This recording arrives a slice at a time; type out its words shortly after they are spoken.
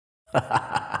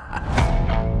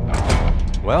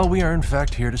Well, we are in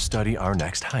fact here to study our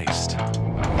next heist.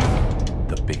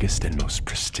 The biggest and most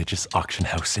prestigious auction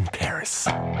house in Paris.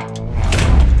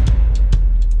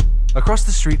 Across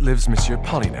the street lives Monsieur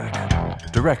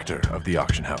Polignac, director of the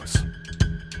auction house.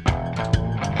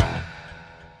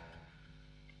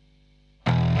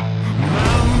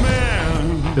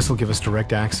 This will give us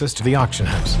direct access to the auction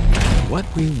house. What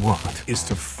we want is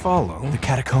to follow the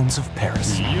catacombs of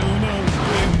Paris.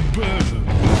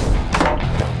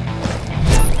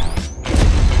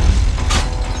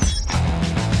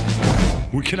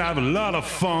 We can have a lot of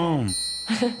fun.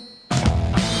 I'm a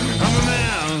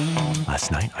man.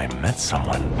 Last night, I met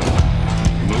someone.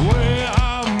 The way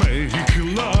I make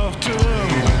love to them,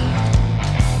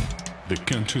 they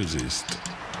can't resist.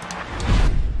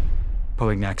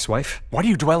 Polignac's wife? Why do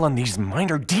you dwell on these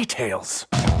minor details?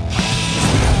 And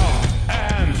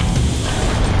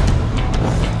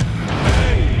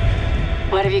hey,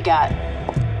 What have you got?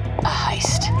 A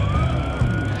heist.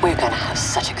 We're gonna have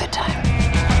such a good time.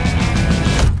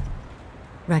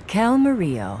 Raquel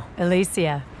Murillo.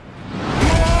 Alicia.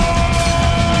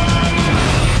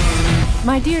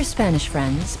 My dear Spanish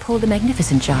friends pulled a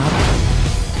magnificent job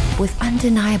with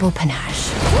undeniable panache.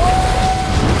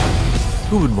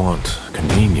 Who would want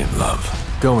convenient love?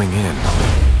 Going in,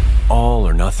 all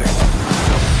or nothing.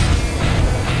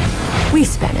 We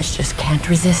Spanish just can't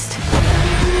resist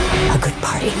a good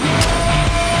party.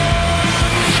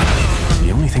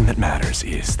 The only thing that matters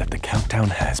is that the countdown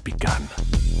has begun.